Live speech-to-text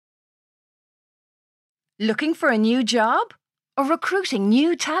Looking for a new job? Or recruiting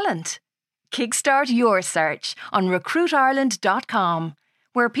new talent? Kickstart your search on recruitireland.com,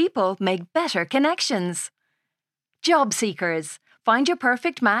 where people make better connections. Job seekers, find your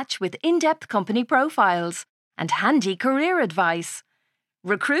perfect match with in-depth company profiles and handy career advice.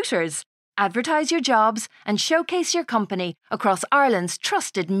 Recruiters, advertise your jobs and showcase your company across Ireland's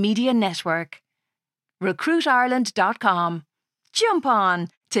trusted media network. recruitireland.com. Jump on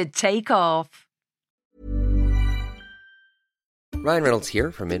to take off. Ryan Reynolds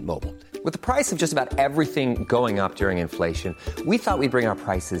here from Mint Mobile. With the price of just about everything going up during inflation, we thought we'd bring our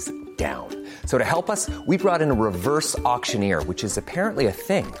prices down. So to help us, we brought in a reverse auctioneer, which is apparently a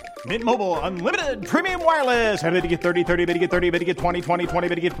thing. Mint Mobile Unlimited Premium Wireless. How to get 30, 30, bit to get 30, bit to get 20, 20, 20,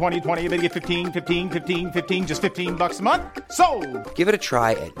 bit to get 20, 20, bit to get 15, 15, 15, 15, just $15 a month? Sold! Give it a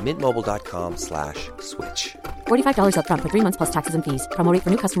try at mintmobile.com/switch. $45 up front for 3 months plus taxes and fees. Promo rate for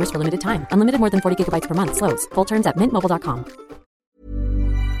new customers for limited time. Unlimited more than 40 gigabytes per month. Slows full terms at mintmobile.com.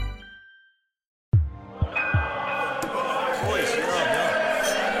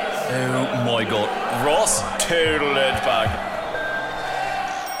 Oh my God, Ross totaled it back.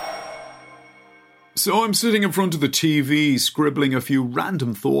 So I'm sitting in front of the TV, scribbling a few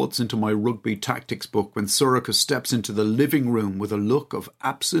random thoughts into my rugby tactics book when Sorcha steps into the living room with a look of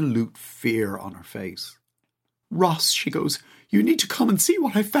absolute fear on her face. "Ross," she goes, "you need to come and see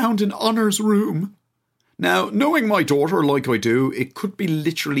what I found in Honor's room." Now, knowing my daughter like I do, it could be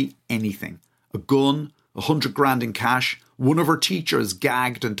literally anything. A gun, 100 grand in cash, one of her teachers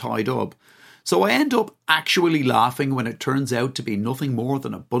gagged and tied up. So I end up actually laughing when it turns out to be nothing more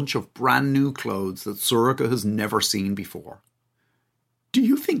than a bunch of brand new clothes that Sorcha has never seen before. "Do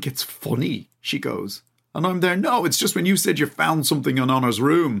you think it's funny?" she goes. And I'm there, "No, it's just when you said you found something in Honor's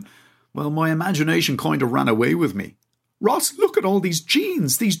room. Well, my imagination kind of ran away with me. Ross, look at all these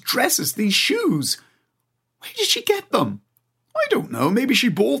jeans, these dresses, these shoes. Where did she get them?" "I don't know, maybe she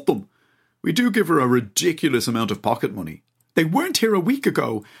bought them. We do give her a ridiculous amount of pocket money. They weren't here a week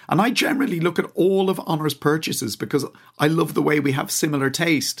ago, and I generally look at all of Honor's purchases because I love the way we have similar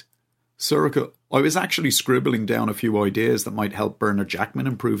taste." "Sorcha, I was actually scribbling down a few ideas that might help Bernard Jackman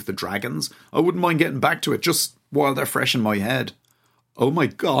improve the Dragons. I wouldn't mind getting back to it just while they're fresh in my head." "Oh my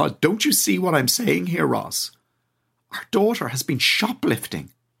God, don't you see what I'm saying here, Ross? Our daughter has been shoplifting."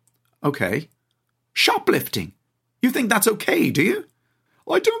 "Okay. Shoplifting? You think that's okay, do you?"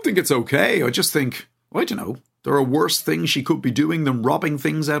 "I don't think it's okay. I just think, I don't know, there are worse things she could be doing than robbing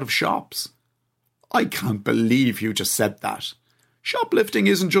things out of shops." "I can't believe you just said that. Shoplifting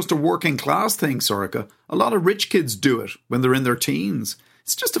isn't just a working class thing, Sorcha. A lot of rich kids do it when they're in their teens.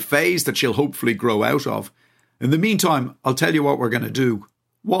 It's just a phase that she'll hopefully grow out of. In the meantime, I'll tell you what we're going to do."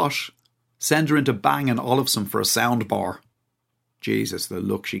 "What?" "Send her into Bang & Olufsen for a sound bar." Jesus, the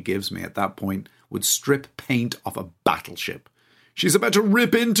look she gives me at that point would strip paint off a battleship. She's about to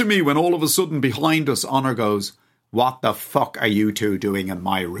rip into me when all of a sudden behind us Honor goes, "What the fuck are you two doing in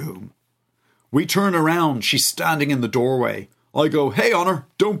my room?" We turn around, she's standing in the doorway. I go, "Hey Honor,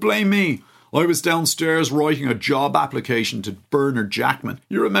 don't blame me. I was downstairs writing a job application to Bernard Jackman.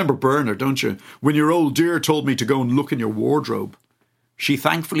 You remember Bernard, don't you? When your old dear told me to go and look in your wardrobe." She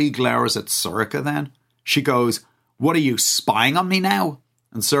thankfully glowers at Sorcha then. She goes, "What are you, spying on me now?"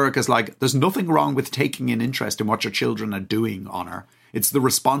 And Sorcha's like, "There's nothing wrong with taking an interest in what your children are doing, Honor. It's the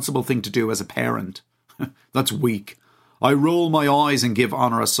responsible thing to do as a parent." That's weak. I roll my eyes and give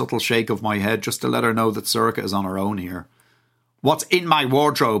Honor a subtle shake of my head just to let her know that Sorcha is on her own here. "What's in my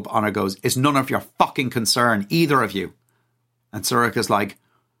wardrobe," Honor goes, "is none of your fucking concern, either of you." And Sorcha's like,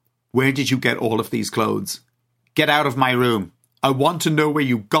 "Where did you get all of these clothes? Get out of my room. I want to know where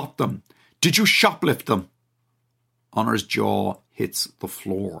you got them. Did you shoplift them?" Honor's jaw hits the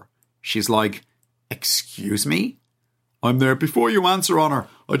floor. She's like, "Excuse me?" I'm there. "Before you answer, Honor,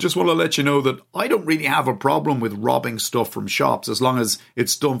 I just want to let you know that I don't really have a problem with robbing stuff from shops as long as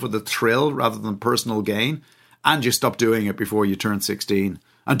it's done for the thrill rather than personal gain. And you stop doing it before you turn 16.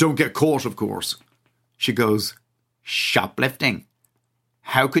 And don't get caught, of course." She goes, "Shoplifting?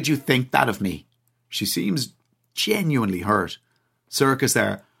 How could you think that of me?" She seems genuinely hurt. Sorcha's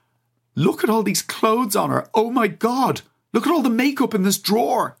there. "Look at all these clothes on her. Oh my God. Look at all the makeup in this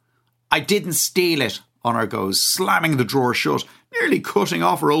drawer." "I didn't steal it," Honor goes, slamming the drawer shut, nearly cutting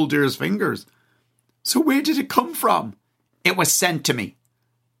off her old dear's fingers. "So where did it come from?" "It was sent to me."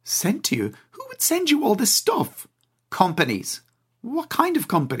 "Sent to you? Who would send you all this stuff?" "Companies." "What kind of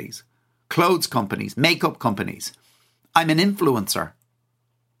companies?" "Clothes companies, makeup companies. I'm an influencer."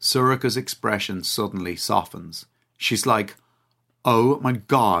 Sorcha's expression suddenly softens. She's like, "Oh my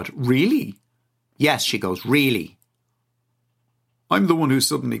God, really?" "Yes," she goes, "really." I'm the one who's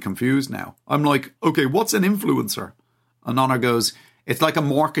suddenly confused now. I'm like, okay, what's an influencer? And Honor goes, it's like a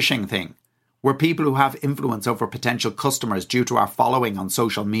marketing thing. We're people who have influence over potential customers due to our following on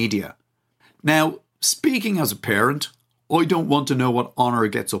social media. Now, speaking as a parent, I don't want to know what Honor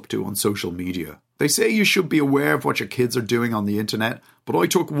gets up to on social media. They say you should be aware of what your kids are doing on the internet, but I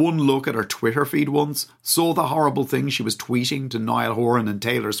took one look at her Twitter feed once, saw the horrible things she was tweeting to Niall Horan and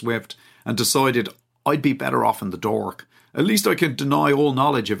Taylor Swift, and decided I'd be better off in the dark. At least I can deny all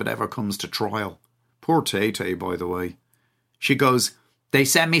knowledge if it ever comes to trial. Poor Tay-Tay, by the way. She goes, they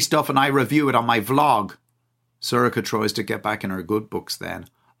send me stuff and I review it on my vlog. Sorcha tries to get back in her good books then.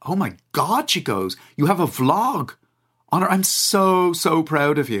 Oh my God, she goes, you have a vlog. Honor, I'm so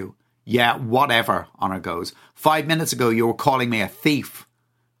proud of you. Yeah, whatever, Honor goes. 5 minutes ago you were calling me a thief.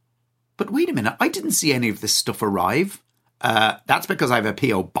 But wait a minute, I didn't see any of this stuff arrive. That's because I have a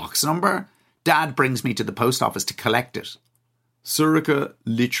P.O. box number. Dad brings me to the post office to collect it. Sorcha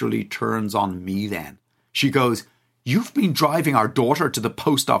literally turns on me then. She goes, you've been driving our daughter to the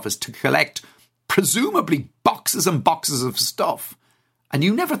post office to collect presumably boxes and boxes of stuff. And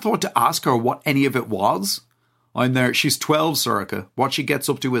you never thought to ask her what any of it was? I'm there. She's 12, Sorcha. What she gets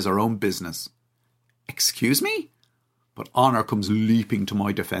up to is her own business. Excuse me? But Honor comes leaping to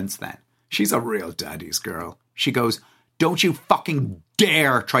my defence then. She's a real daddy's girl. She goes, don't you fucking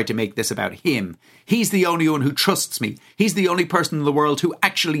dare try to make this about him. He's the only one who trusts me. He's the only person in the world who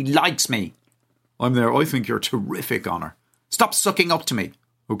actually likes me. I'm there. I think you're terrific, Honor. Stop sucking up to me.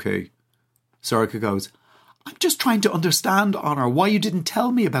 Okay. Sorcha goes, I'm just trying to understand, Honor, why you didn't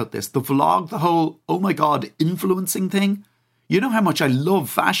tell me about this. The vlog, the whole, oh my God, influencing thing. You know how much I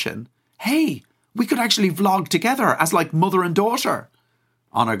love fashion. Hey, we could actually vlog together as like mother and daughter.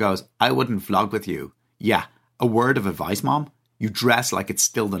 Honor goes, I wouldn't vlog with you. Yeah, a word of advice, Mom. You dress like it's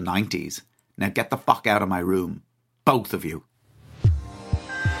still the 90s. Now get the fuck out of my room. Both of you.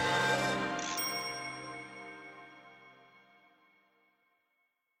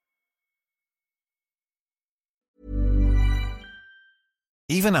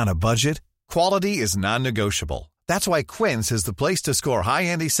 Even on a budget, quality is non-negotiable. That's why Quince is the place to score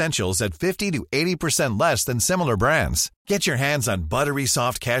high-end essentials at 50 to 80% less than similar brands. Get your hands on buttery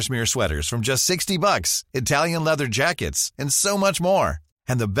soft cashmere sweaters from just $60, Italian leather jackets, and so much more.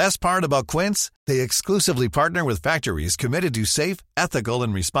 And the best part about Quince, they exclusively partner with factories committed to safe, ethical,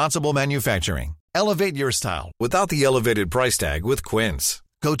 and responsible manufacturing. Elevate your style without the elevated price tag with Quince.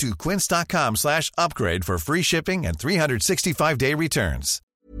 Go to quince.com/upgrade for free shipping and 365-day returns.